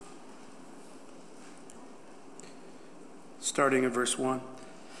starting at verse 1.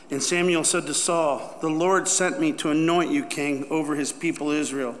 And Samuel said to Saul, "The Lord sent me to anoint you king over his people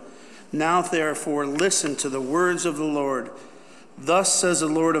Israel. Now therefore listen to the words of the Lord. Thus says the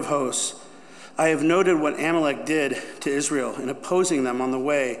Lord of hosts, I have noted what Amalek did to Israel in opposing them on the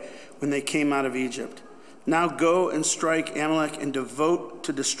way when they came out of Egypt. Now go and strike Amalek and devote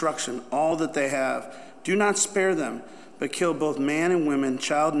to destruction all that they have. Do not spare them, but kill both man and woman,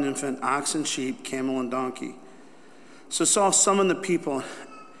 child and infant, ox and sheep, camel and donkey." So Saul summoned the people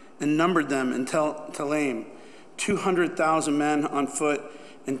and numbered them in Telaim, 200,000 men on foot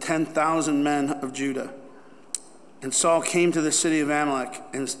and 10,000 men of Judah. And Saul came to the city of Amalek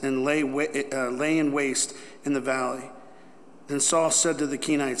and lay in waste in the valley. Then Saul said to the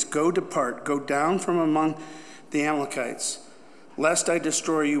Kenites, Depart, go down from among the Amalekites, lest I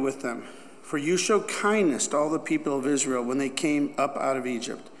destroy you with them. For you showed kindness to all the people of Israel when they came up out of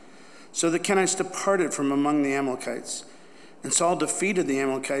Egypt. So the Kenites departed from among the Amalekites. And Saul defeated the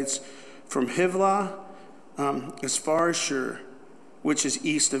Amalekites from Hivlah as far as Shur, which is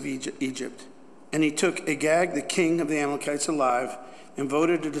east of Egypt. And he took Agag, the king of the Amalekites, alive, and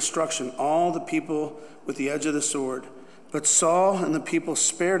voted to destruction all the people with the edge of the sword. But Saul and the people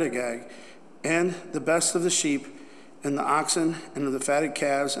spared Agag, and the best of the sheep, and the oxen, and of the fatted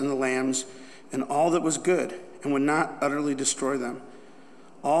calves, and the lambs, and all that was good, and would not utterly destroy them.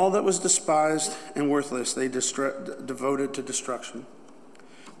 All that was despised and worthless they devoted to destruction.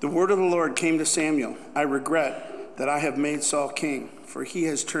 The word of the Lord came to Samuel, I regret that I have made Saul king, for he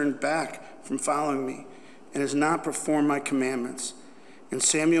has turned back from following me, and has not performed my commandments. And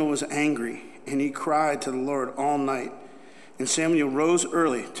Samuel was angry, and he cried to the Lord all night. And Samuel rose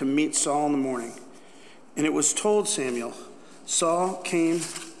early to meet Saul in the morning. And it was told Samuel, Saul came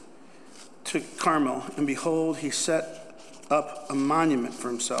to Carmel, and behold, he set up a monument for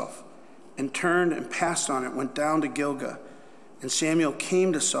himself, and turned and passed on it, went down to Gilgal. And Samuel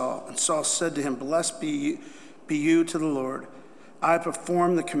came to Saul, and Saul said to him, Blessed be you to the Lord. I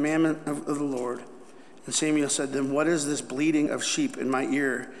perform the commandment of the Lord. And Samuel said to him, What is this bleating of sheep in my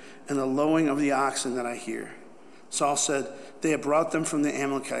ear, and the lowing of the oxen that I hear? Saul said, They have brought them from the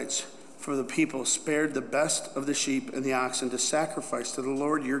Amalekites, for the people spared the best of the sheep and the oxen to sacrifice to the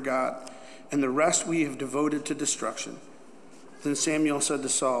Lord your God, and the rest we have devoted to destruction. Then Samuel said to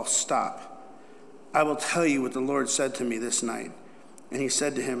Saul, Stop. I will tell you what the Lord said to me this night. And he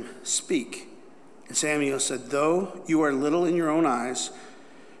said to him, Speak. And Samuel said, Though you are little in your own eyes,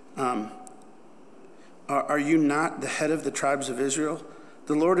 are you not the head of the tribes of Israel?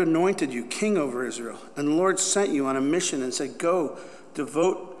 The Lord anointed you king over Israel. And the Lord sent you on a mission and said, Go,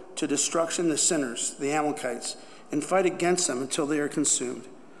 devote to destruction the sinners, the Amalekites, and fight against them until they are consumed.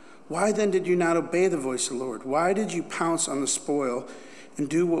 Why then did you not obey the voice of the Lord? Why did you pounce on the spoil and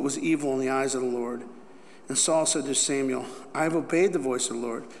do what was evil in the eyes of the Lord? And Saul said to Samuel, I have obeyed the voice of the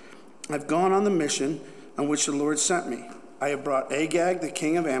Lord. I have gone on the mission on which the Lord sent me. I have brought Agag, the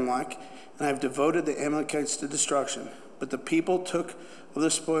king of Amalek, and I have devoted the Amalekites to destruction. But the people took of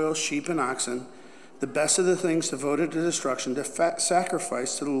the spoil sheep and oxen, the best of the things devoted to destruction, to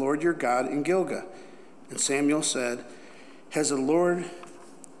sacrifice to the Lord your God in Gilgal. And Samuel said, Has the Lord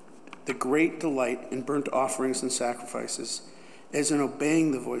the great delight in burnt offerings and sacrifices, as in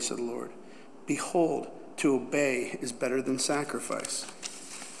obeying the voice of the Lord? Behold, to obey is better than sacrifice.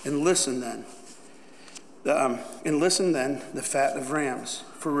 And listen then, the fat of rams.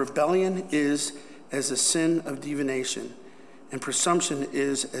 For rebellion is as the sin of divination, and presumption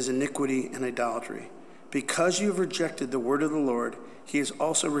is as iniquity and idolatry. Because you have rejected the word of the Lord, he has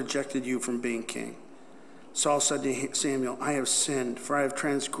also rejected you from being king. Saul said to Samuel, I have sinned, for I have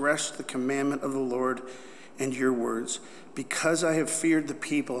transgressed the commandment of the Lord and your words, because I have feared the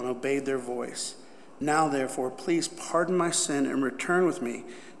people and obeyed their voice. Now, therefore, please pardon my sin and return with me,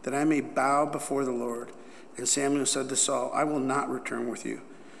 that I may bow before the Lord. And Samuel said to Saul, I will not return with you,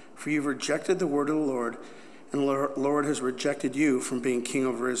 for you have rejected the word of the Lord, and the Lord has rejected you from being king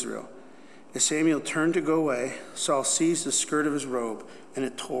over Israel. As Samuel turned to go away, Saul seized the skirt of his robe, and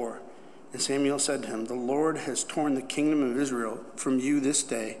it tore. And Samuel said to him, The Lord has torn the kingdom of Israel from you this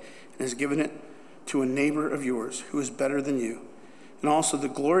day, and has given it to a neighbor of yours, who is better than you. And also the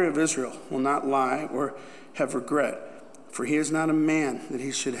glory of Israel will not lie or have regret, for he is not a man that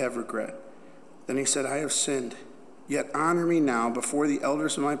he should have regret. Then he said, I have sinned. Yet honor me now before the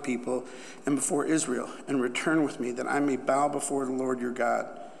elders of my people and before Israel, and return with me, that I may bow before the Lord your God.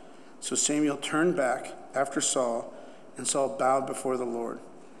 So Samuel turned back after Saul, and Saul bowed before the Lord.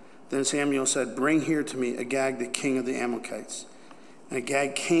 Then Samuel said, Bring here to me Agag, the king of the Amalekites. And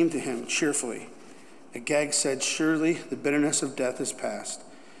Agag came to him cheerfully. Agag said, Surely the bitterness of death is past.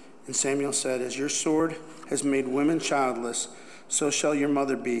 And Samuel said, as your sword has made women childless, so shall your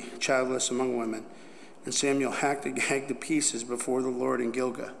mother be childless among women. And Samuel hacked Agag to pieces before the Lord in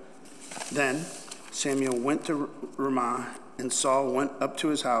Gilgal. Then Samuel went to Ramah, and Saul went up to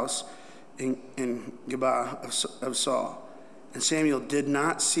his house in Gibeah of Saul. And Samuel did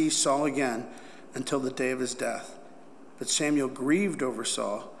not see Saul again until the day of his death. But Samuel grieved over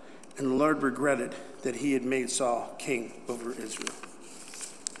Saul, and the Lord regretted that he had made Saul king over Israel.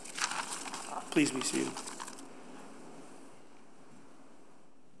 Please be seated. Well,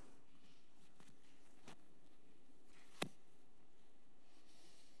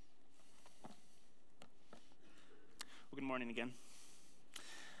 good morning again.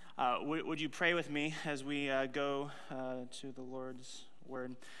 Would you pray with me as we go to the Lord's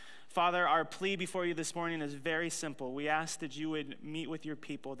word? Father, our plea before you this morning is very simple. We ask that you would meet with your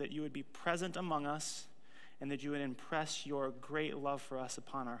people, that you would be present among us, and that you would impress your great love for us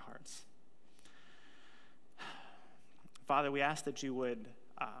upon our hearts. Father, we ask that you would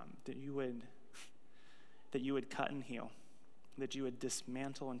cut and heal, that you would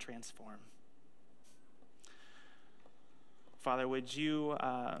dismantle and transform. Father, would you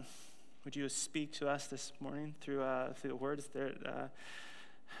speak to us this morning through the words that are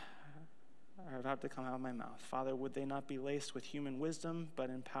about to come out of my mouth? Father, would they not be laced with human wisdom, but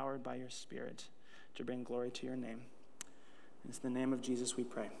empowered by your Spirit to bring glory to your name? It's in the name of Jesus we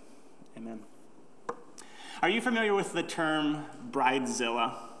pray. Amen. Are you familiar with the term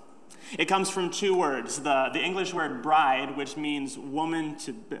bridezilla? It comes from two words, the English word bride, which means woman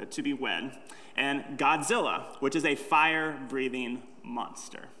to be wed, and Godzilla, which is a fire-breathing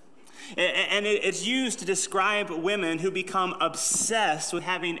monster. And it's used to describe women who become obsessed with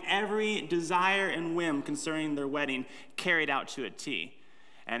having every desire and whim concerning their wedding carried out to a T.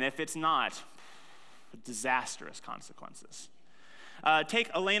 And if it's not, disastrous consequences.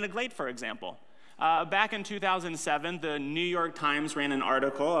 Take Elena Glate, for example. Back in 2007, the New York Times ran an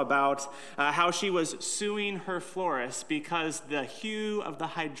article about how she was suing her florist because the hue of the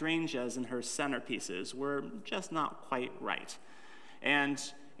hydrangeas in her centerpieces were just not quite right. And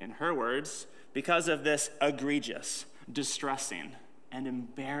in her words, because of this egregious, distressing, and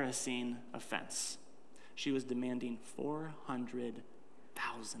embarrassing offense, she was demanding $400,000.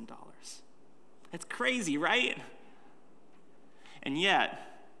 That's crazy, right? And yet,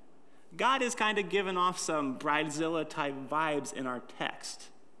 God is kind of giving off some bridezilla-type vibes in our text,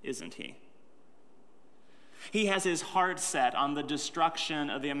 isn't he? He has his heart set on the destruction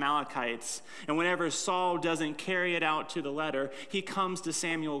of the Amalekites, and whenever Saul doesn't carry it out to the letter, he comes to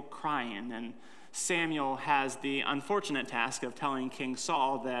Samuel crying, and Samuel has the unfortunate task of telling King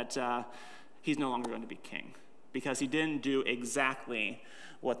Saul that he's no longer going to be king because he didn't do exactly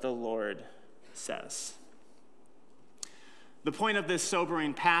what the Lord says. The point of this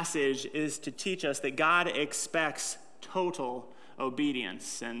sobering passage is to teach us that God expects total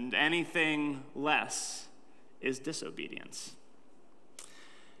obedience, and anything less is disobedience.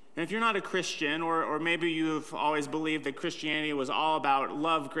 And if you're not a Christian, or maybe you've always believed that Christianity was all about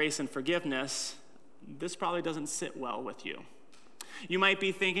love, grace, and forgiveness, this probably doesn't sit well with you. You might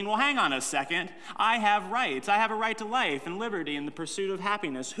be thinking, well, hang on a second. I have rights. I have a right to life and liberty and the pursuit of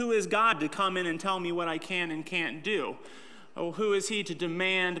happiness. Who is God to come in and tell me what I can and can't do? Oh, who is he to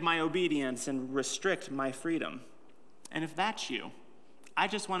demand my obedience and restrict my freedom? And if that's you, I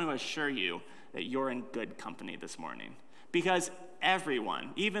just want to assure you that you're in good company this morning. Because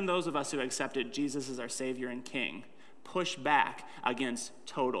everyone, even those of us who accepted Jesus as our Savior and King, push back against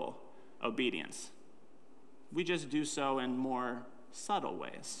total obedience. We just do so in more subtle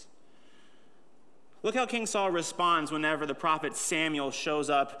ways. Look how King Saul responds whenever the prophet Samuel shows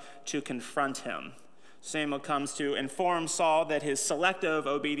up to confront him. Samuel comes to inform Saul that his selective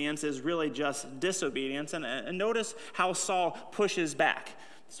obedience is really just disobedience. And notice how Saul pushes back.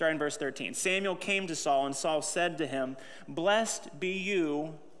 Starting in verse 13. Samuel came to Saul, and Saul said to him, "Blessed be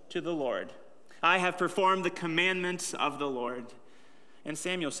you to the Lord. I have performed the commandments of the Lord." And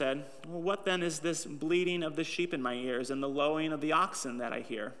Samuel said, "Well, what then is this bleating of the sheep in my ears and the lowing of the oxen that I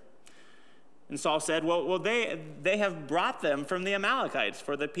hear?" And Saul said, well, they have brought them from the Amalekites,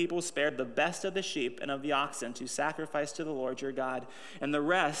 for the people spared the best of the sheep and of the oxen to sacrifice to the Lord your God, and the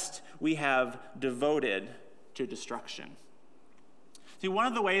rest we have devoted to destruction. See, one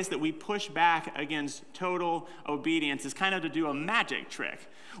of the ways that we push back against total obedience is kind of to do a magic trick.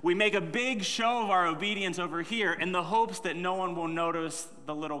 We make a big show of our obedience over here in the hopes that no one will notice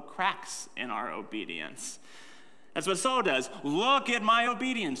the little cracks in our obedience. That's what Saul does. Look at my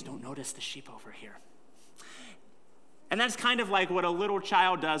obedience. Don't notice the sheep over here. And that's kind of like what a little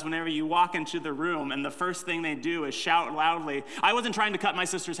child does whenever you walk into the room and the first thing they do is shout loudly, "I wasn't trying to cut my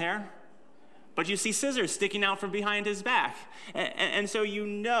sister's hair," but you see scissors sticking out from behind his back. And so you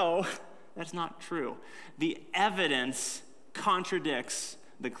know that's not true. The evidence contradicts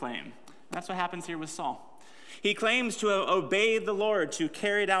the claim. That's what happens here with Saul. He claims to have obeyed the Lord, to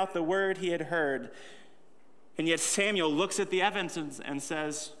carry out the word he had heard. And yet Samuel looks at the evidence and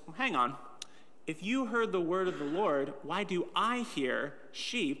says, well, hang on. If you heard the word of the Lord, why do I hear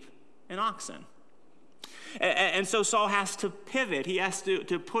sheep and oxen? And so Saul has to pivot. He has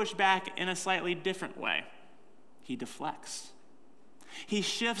to push back in a slightly different way. He deflects. He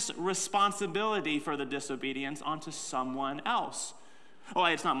shifts responsibility for the disobedience onto someone else. Oh,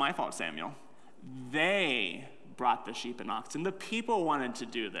 it's not my fault, Samuel. They brought the sheep and oxen. The people wanted to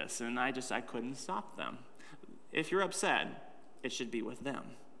do this, and I couldn't stop them. If you're upset, it should be with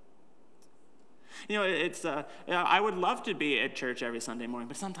them. You know, I would love to be at church every Sunday morning,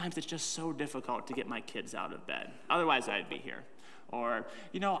 but sometimes it's just so difficult to get my kids out of bed. Otherwise, I'd be here. Or,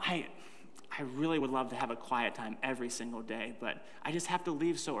 I really would love to have a quiet time every single day, but I just have to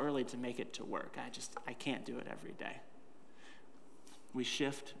leave so early to make it to work. I can't do it every day. We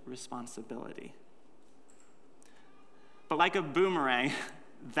shift responsibility. But like a boomerang,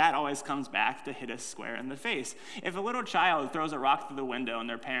 that always comes back to hit us square in the face. If a little child throws a rock through the window and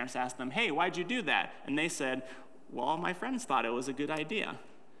their parents ask them, "Hey, why'd you do that?" And they said, "Well, my friends thought it was a good idea."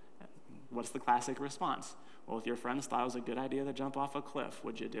 What's the classic response? Well, if your friends thought it was a good idea to jump off a cliff,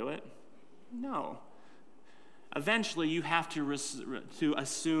 would you do it? No. Eventually, you have to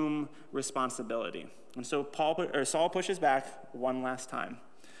assume responsibility. And so Saul pushes back one last time.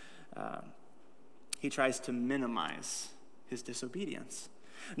 He tries to minimize his disobedience.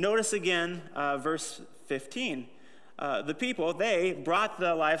 Notice again, verse 15. The people, they brought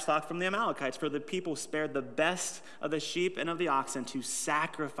the livestock from the Amalekites, for the people spared the best of the sheep and of the oxen to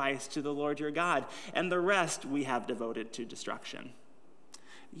sacrifice to the Lord your God, and the rest we have devoted to destruction.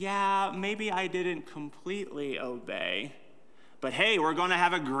 Yeah, maybe I didn't completely obey, but hey, we're going to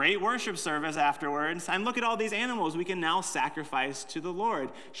have a great worship service afterwards, and look at all these animals we can now sacrifice to the Lord.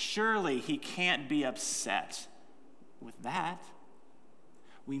 Surely he can't be upset with that.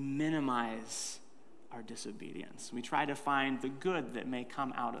 We minimize our disobedience. We try to find the good that may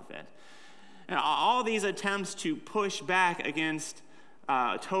come out of it. And all these attempts to push back against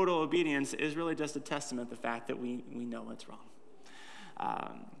total obedience is really just a testament to the fact that we know it's wrong.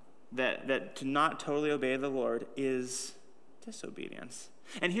 That to not totally obey the Lord is disobedience.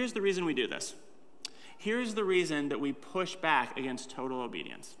 And here's the reason we do this. Here's the reason that we push back against total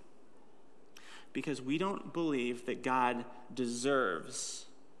obedience. Because we don't believe that God deserves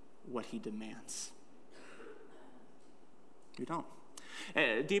what he demands. We don't.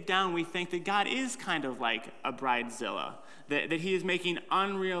 Deep down, we think that God is kind of like a bridezilla, that he is making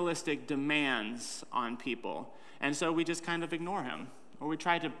unrealistic demands on people. And so we just kind of ignore him, or we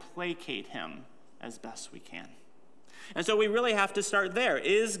try to placate him as best we can. And so we really have to start there.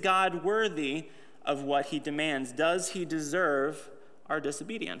 Is God worthy of what he demands? Does he deserve our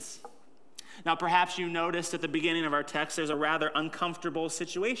disobedience? Now, perhaps you noticed at the beginning of our text, there's a rather uncomfortable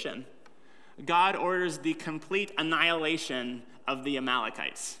situation. God orders the complete annihilation of the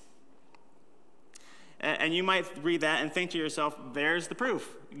Amalekites. And you might read that and think to yourself, there's the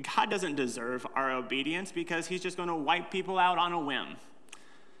proof. God doesn't deserve our obedience because he's just going to wipe people out on a whim.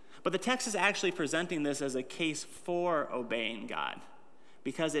 But the text is actually presenting this as a case for obeying God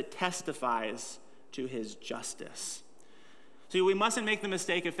because it testifies to his justice. So we mustn't make the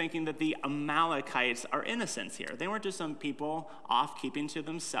mistake of thinking that the Amalekites are innocents here. They weren't just some people off keeping to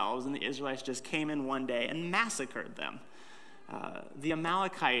themselves, and the Israelites just came in one day and massacred them. The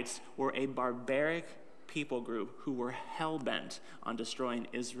Amalekites were a barbaric people group who were hell-bent on destroying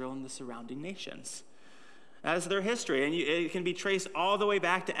Israel and the surrounding nations. That's their history, and it can be traced all the way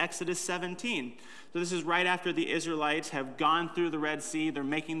back to Exodus 17. So this is right after the Israelites have gone through the Red Sea. They're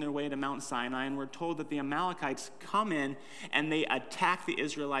making their way to Mount Sinai, and we're told that the Amalekites come in and they attack the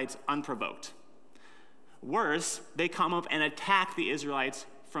Israelites unprovoked. Worse, they come up and attack the Israelites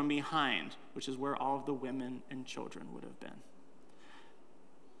from behind, which is where all of the women and children would have been.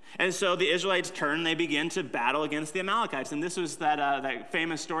 And so the Israelites turn, they begin to battle against the Amalekites. And this was that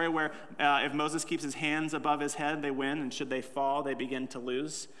famous story where if Moses keeps his hands above his head, they win, and should they fall, they begin to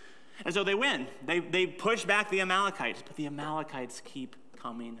lose. And so they win. They push back the Amalekites, but the Amalekites keep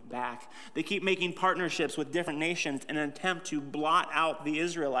coming back. They keep making partnerships with different nations in an attempt to blot out the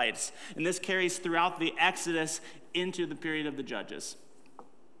Israelites. And this carries throughout the Exodus into the period of the Judges.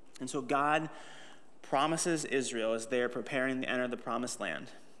 And so God promises Israel as they are preparing to enter the promised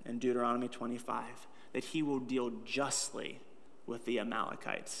land in Deuteronomy 25, that he will deal justly with the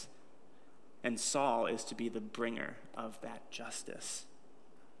Amalekites. And Saul is to be the bringer of that justice.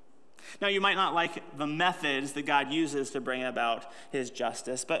 Now, you might not like the methods that God uses to bring about his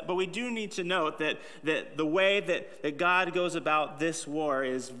justice, but we do need to note that the way that God goes about this war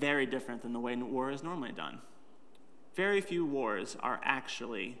is very different than the way war is normally done. Very few wars are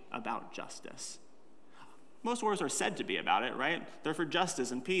actually about justice. Most wars are said to be about it, right? They're for justice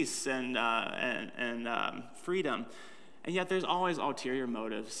and peace and freedom. And yet there's always ulterior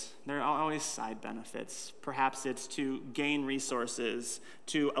motives. There are always side benefits. Perhaps it's to gain resources,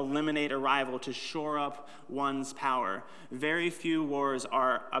 to eliminate a rival, to shore up one's power. Very few wars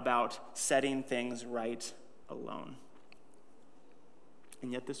are about setting things right alone.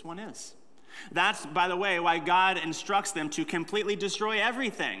 And yet this one is. That's, by the way, why God instructs them to completely destroy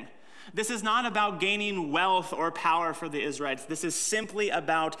everything. This is not about gaining wealth or power for the Israelites. This is simply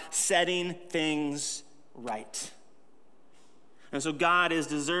about setting things right. And so God is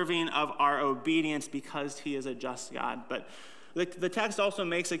deserving of our obedience because he is a just God. But the text also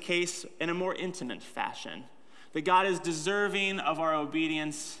makes a case in a more intimate fashion, that God is deserving of our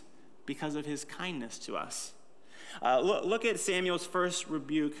obedience because of his kindness to us. Look at Samuel's first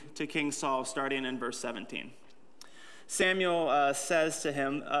rebuke to King Saul, starting in verse 17. Samuel says to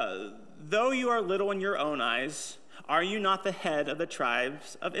him, though you are little in your own eyes, are you not the head of the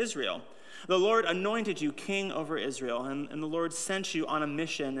tribes of Israel? The Lord anointed you king over Israel, and the Lord sent you on a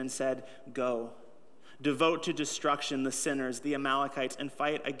mission and said, go, devote to destruction the sinners, the Amalekites, and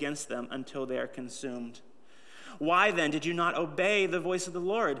fight against them until they are consumed. Why then did you not obey the voice of the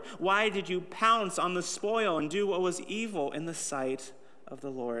Lord? Why did you pounce on the spoil and do what was evil in the sight of the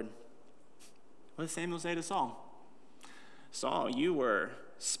Lord? What does Samuel say to Saul? Saul, you were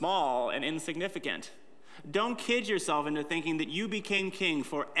small and insignificant. Don't kid yourself into thinking that you became king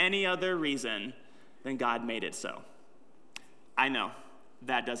for any other reason than God made it so. I know,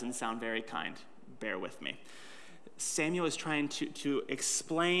 that doesn't sound very kind. Bear with me. Samuel is trying to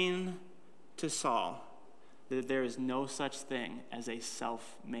explain to Saul that there is no such thing as a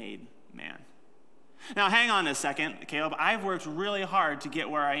self-made man. Now, hang on a second, Caleb. I've worked really hard to get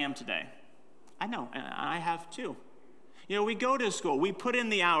where I am today. I know, and I have too. You know, we go to school, we put in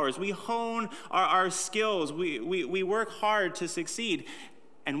the hours, we hone our skills, we work hard to succeed.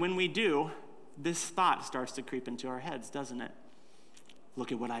 And when we do, this thought starts to creep into our heads, doesn't it?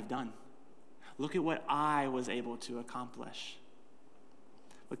 Look at what I've done. Look at what I was able to accomplish.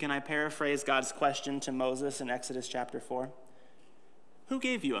 But can I paraphrase God's question to Moses in Exodus chapter 4? Who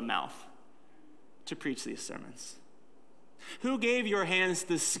gave you a mouth to preach these sermons? Who gave your hands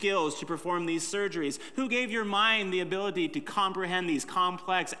the skills to perform these surgeries? Who gave your mind the ability to comprehend these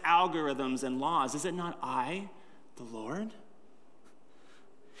complex algorithms and laws? Is it not I, the Lord?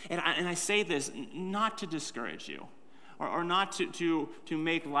 And I say this not to discourage you or not to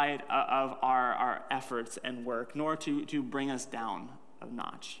make light of our efforts and work, nor to bring us down a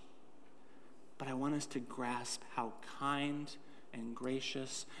notch. But I want us to grasp how kind and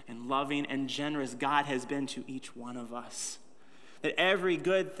gracious and loving and generous God has been to each one of us. That every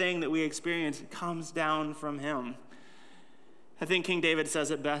good thing that we experience comes down from him. I think King David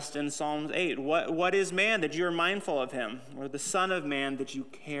says it best in Psalms 8. What is man that you are mindful of him, or the son of man that you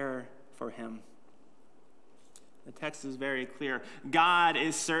care for him? The text is very clear. God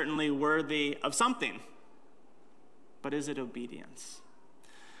is certainly worthy of something, but is it obedience?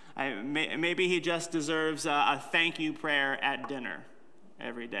 Maybe he just deserves a thank you prayer at dinner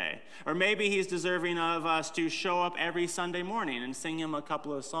every day. Or maybe he's deserving of us to show up every Sunday morning and sing him a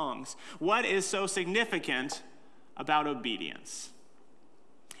couple of songs. What is so significant about obedience?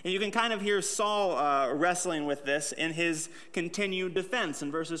 And you can kind of hear Saul wrestling with this in his continued defense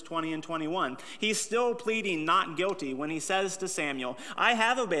in verses 20 and 21. He's still pleading not guilty when he says to Samuel, I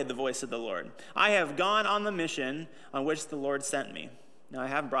have obeyed the voice of the Lord. I have gone on the mission on which the Lord sent me. Now I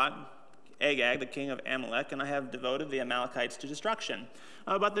have brought Agag, the king of Amalek, and I have devoted the Amalekites to destruction.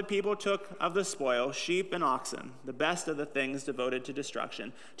 But the people took of the spoil sheep and oxen, the best of the things devoted to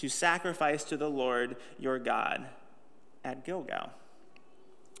destruction, to sacrifice to the Lord your God at Gilgal.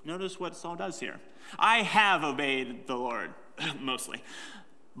 Notice what Saul does here. I have obeyed the Lord, mostly.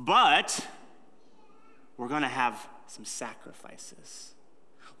 But we're going to have some sacrifices.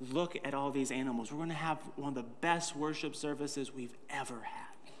 Look at all these animals. We're going to have one of the best worship services we've ever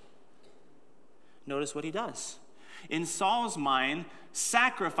had. Notice what he does. In Saul's mind,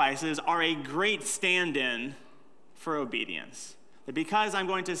 sacrifices are a great stand-in for obedience. That because I'm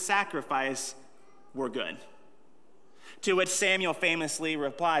going to sacrifice, we're good. To which Samuel famously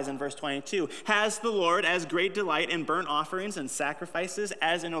replies in verse 22, has the Lord as great delight in burnt offerings and sacrifices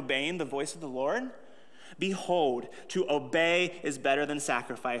as in obeying the voice of the Lord? Behold, to obey is better than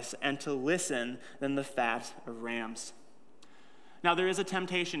sacrifice, and to listen than the fat of rams." Now, there is a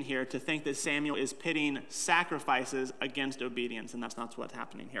temptation here to think that Samuel is pitting sacrifices against obedience, and that's not what's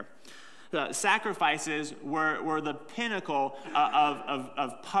happening here. The sacrifices were the pinnacle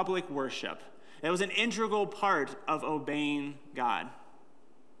of public worship. It was an integral part of obeying God.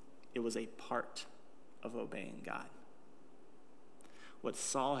 It was a part of obeying God. What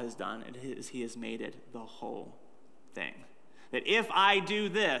Saul has done is he has made it the whole thing. That if I do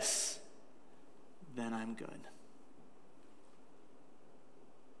this, then I'm good.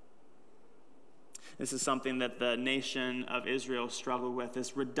 This is something that the nation of Israel struggled with,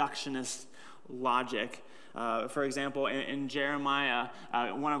 this reductionist logic. For example, in Jeremiah,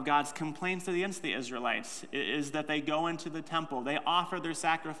 one of God's complaints against the Israelites is that they go into the temple, they offer their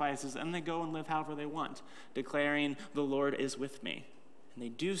sacrifices, and they go and live however they want, declaring, "The Lord is with me." And they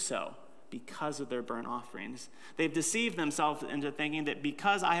do so because of their burnt offerings. They've deceived themselves into thinking that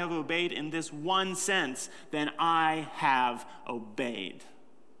because I have obeyed in this one sense, then I have obeyed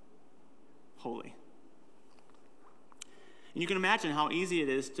wholly. And you can imagine how easy it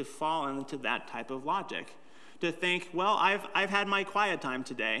is to fall into that type of logic. To think, well, I've had my quiet time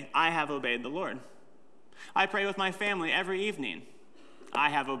today. I have obeyed the Lord. I pray with my family every evening. I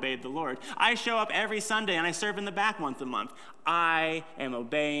have obeyed the Lord. I show up every Sunday and I serve in the back once a month. I am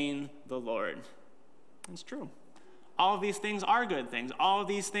obeying the Lord. It's true. All of these things are good things. All of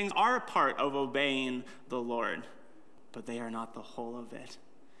these things are a part of obeying the Lord, but they are not the whole of it.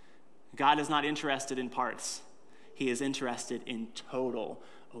 God is not interested in parts. He is interested in total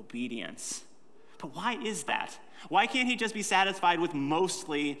obedience. But why is that? Why can't he just be satisfied with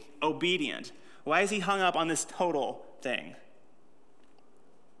mostly obedient? Why is he hung up on this total thing?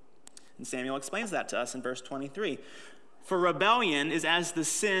 And Samuel explains that to us in verse 23. "For rebellion is as the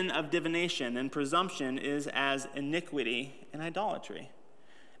sin of divination, and presumption is as iniquity and idolatry.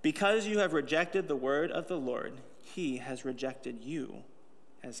 Because you have rejected the word of the Lord, he has rejected you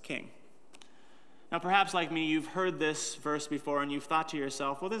as king." Now, perhaps like me, you've heard this verse before and you've thought to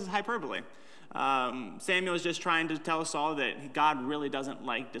yourself, well, this is hyperbole. Samuel is just trying to tell Saul that God really doesn't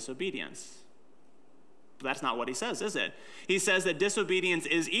like disobedience. But that's not what he says, is it? He says that disobedience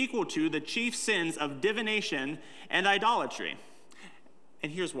is equal to the chief sins of divination and idolatry.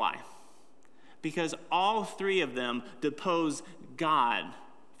 And here's why. Because all three of them depose God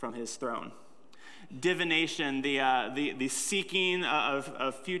from his throne. Divination, the seeking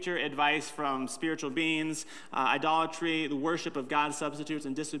of future advice from spiritual beings, idolatry, the worship of God's substitutes,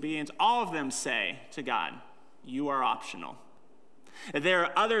 and disobedience, all of them say to God, "You are optional." There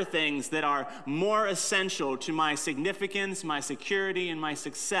are other things that are more essential to my significance, my security, and my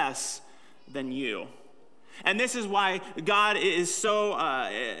success than you. And this is why God is so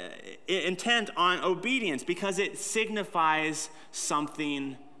intent on obedience, because it signifies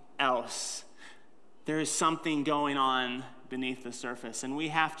something else. There is something going on beneath the surface, and we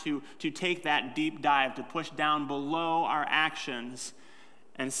have to take that deep dive to push down below our actions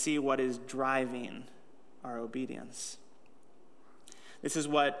and see what is driving our obedience. This is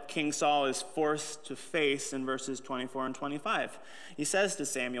what King Saul is forced to face in verses 24 and 25. He says to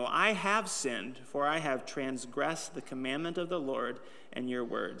Samuel, "I have sinned, for I have transgressed the commandment of the Lord and your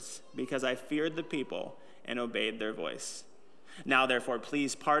words, because I feared the people and obeyed their voice. Now, therefore,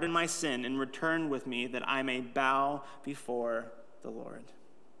 please pardon my sin and return with me that I may bow before the Lord."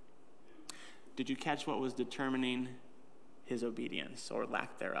 Did you catch what was determining his obedience or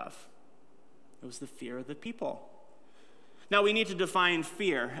lack thereof? It was the fear of the people. Now, we need to define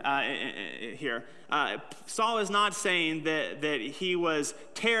fear here. Saul is not saying that he was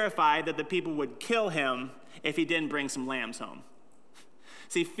terrified that the people would kill him if he didn't bring some lambs home.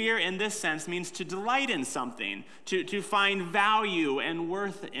 See, fear in this sense means to delight in something, to find value and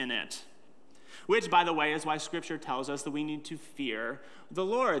worth in it. Which, by the way, is why Scripture tells us that we need to fear the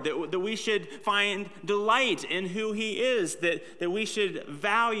Lord, that we should find delight in who he is, that we should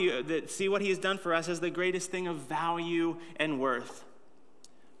value, see what he has done for us as the greatest thing of value and worth.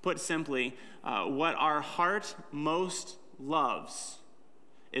 Put simply, what our heart most loves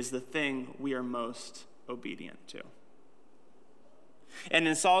is the thing we are most obedient to. And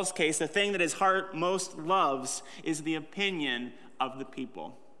in Saul's case, the thing that his heart most loves is the opinion of the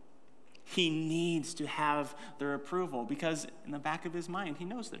people. He needs to have their approval because in the back of his mind, he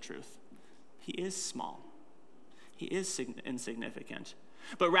knows the truth. He is small. He is insignificant.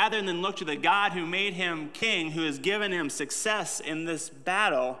 But rather than look to the God who made him king, who has given him success in this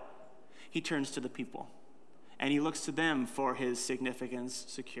battle, he turns to the people. And he looks to them for his significance,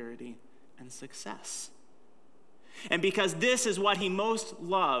 security, and success. And because this is what he most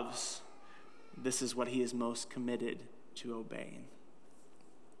loves, this is what he is most committed to obeying.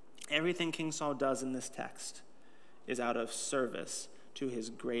 Everything King Saul does in this text is out of service to his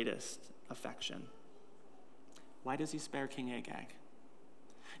greatest affection. Why does he spare King Agag?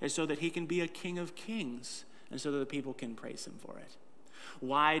 It's so that he can be a king of kings and so that the people can praise him for it.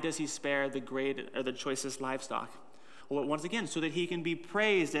 Why does he spare the choicest livestock? Well, once again, so that he can be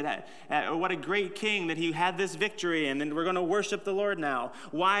praised at what a great king that he had this victory and we're going to worship the Lord now.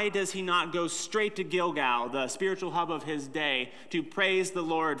 Why does he not go straight to Gilgal, the spiritual hub of his day, to praise the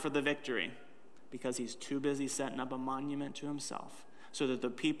Lord for the victory? Because he's too busy setting up a monument to himself so that the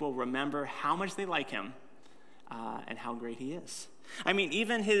people remember how much they like him and how great he is. I mean,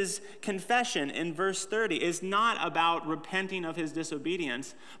 even his confession in verse 30 is not about repenting of his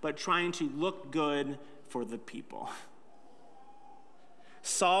disobedience, but trying to look good for the people.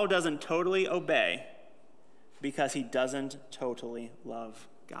 Saul doesn't totally obey because he doesn't totally love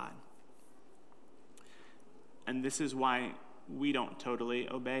God. And this is why we don't totally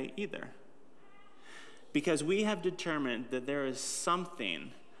obey either. Because we have determined that there is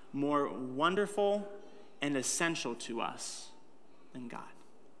something more wonderful and essential to us than God.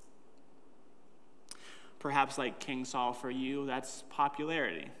 Perhaps like King Saul for you, that's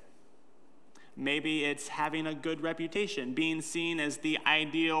popularity. Maybe it's having a good reputation, being seen as the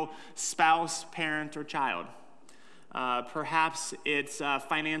ideal spouse, parent, or child. Perhaps it's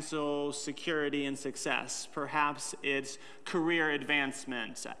financial security and success. Perhaps it's career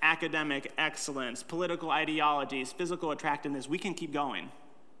advancement, academic excellence, political ideologies, physical attractiveness. We can keep going.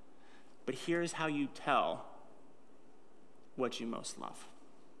 But here's how you tell what you most love.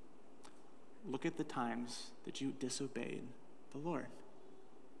 Look at the times that you disobeyed the Lord.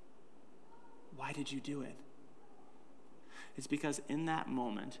 Why did you do it? It's because in that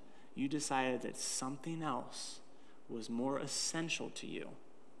moment, you decided that something else was more essential to you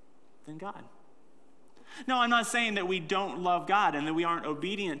than God. No, I'm not saying that we don't love God and that we aren't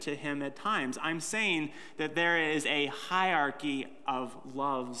obedient to him at times. I'm saying that there is a hierarchy of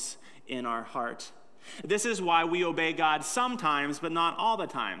loves in our heart. This is why we obey God sometimes, but not all the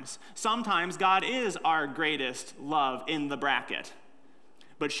times. Sometimes God is our greatest love in the bracket.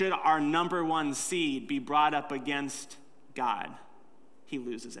 But should our number one seed be brought up against God, he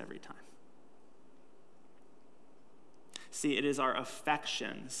loses every time. See, it is our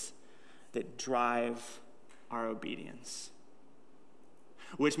affections that drive our obedience.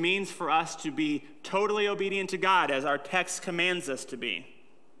 Which means for us to be totally obedient to God, as our text commands us to be,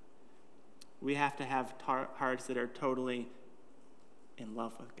 we have to have hearts that are totally in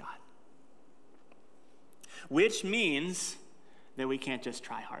love with God. Which means that we can't just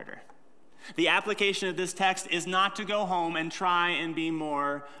try harder. The application of this text is not to go home and try and be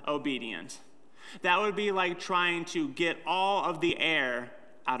more obedient. That would be like trying to get all of the air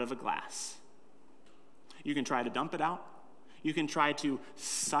out of a glass. You can try to dump it out. You can try to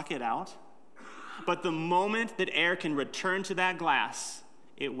suck it out. But the moment that air can return to that glass,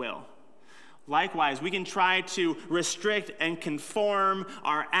 it will. Likewise, we can try to restrict and conform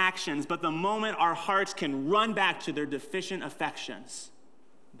our actions, but the moment our hearts can run back to their deficient affections,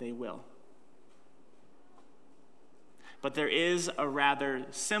 they will. But there is a rather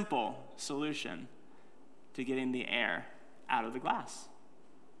simple solution to getting the air out of the glass.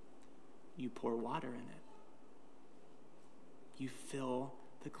 You pour water in it. You fill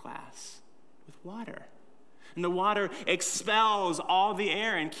the glass with water. And the water expels all the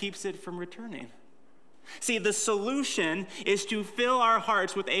air and keeps it from returning. See, the solution is to fill our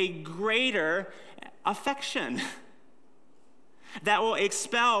hearts with a greater affection that will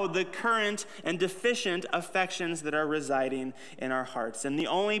expel the current and deficient affections that are residing in our hearts. And the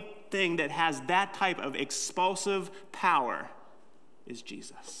only thing that has that type of expulsive power is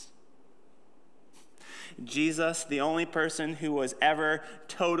Jesus. Jesus, the only person who was ever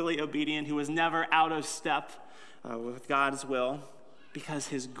totally obedient, who was never out of step with God's will, because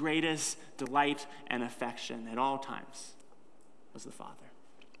his greatest delight and affection at all times was the Father.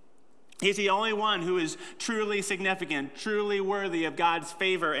 He's the only one who is truly significant, truly worthy of God's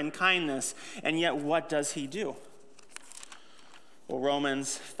favor and kindness, and yet what does he do? Well,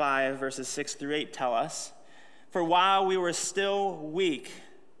 Romans 5, verses 6 through 8 tell us, "For while we were still weak,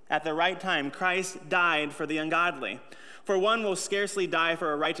 at the right time, Christ died for the ungodly. For one will scarcely die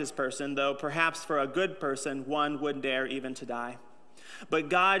for a righteous person, though perhaps for a good person one would dare even to die. But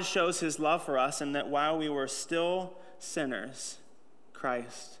God shows his love for us in that while we were still sinners,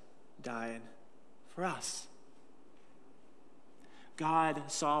 Christ died for us."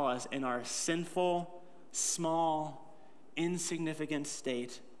 God saw us in our sinful, small, insignificant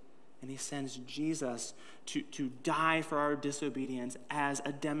state And he sends Jesus to die for our disobedience as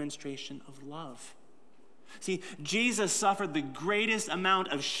a demonstration of love. See, Jesus suffered the greatest amount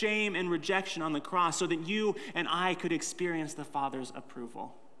of shame and rejection on the cross so that you and I could experience the Father's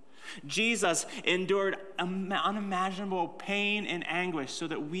approval. Jesus endured unimaginable pain and anguish so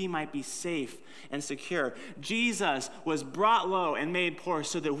that we might be safe and secure. Jesus was brought low and made poor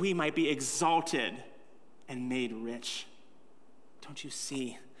so that we might be exalted and made rich. Don't you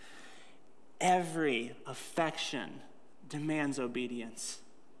see? Every affection demands obedience,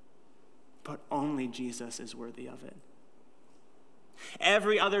 but only Jesus is worthy of it.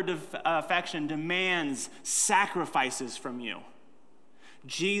 Every other affection demands sacrifices from you.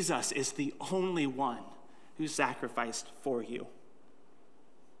 Jesus is the only one who sacrificed for you.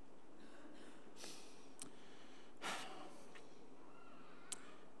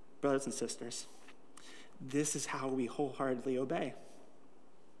 Brothers and sisters, this is how we wholeheartedly obey.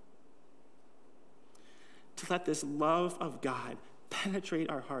 To let this love of God penetrate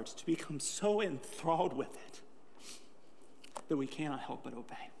our hearts, to become so enthralled with it that we cannot help but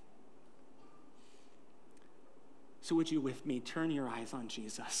obey. So would you with me turn your eyes on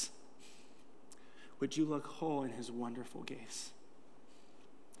Jesus? Would you look whole in his wonderful gaze?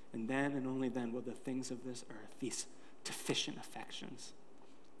 And then and only then will the things of this earth, these deficient affections,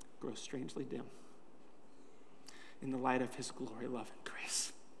 grow strangely dim in the light of his glory, love, and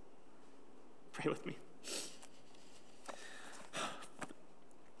grace. Pray with me.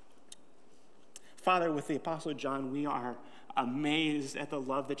 Father, with the Apostle John, we are amazed at the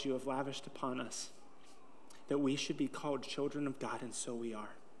love that you have lavished upon us, that we should be called children of God, and so we are.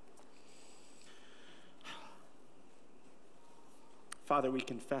 Father, I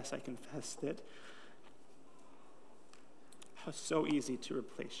confess that it's so easy to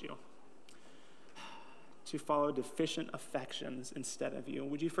replace you, to follow deficient affections instead of you.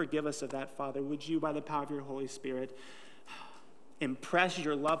 Would you forgive us of that, Father? Would you, by the power of your Holy Spirit, impress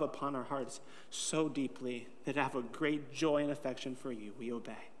your love upon our hearts so deeply that have a great joy and affection for you, we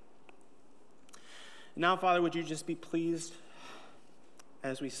obey. Now, Father, would you just be pleased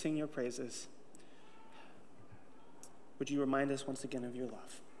as we sing your praises? Would you remind us once again of your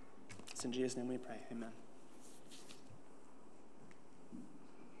love? It's in Jesus' name we pray. Amen.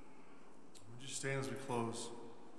 Would you stand as we close?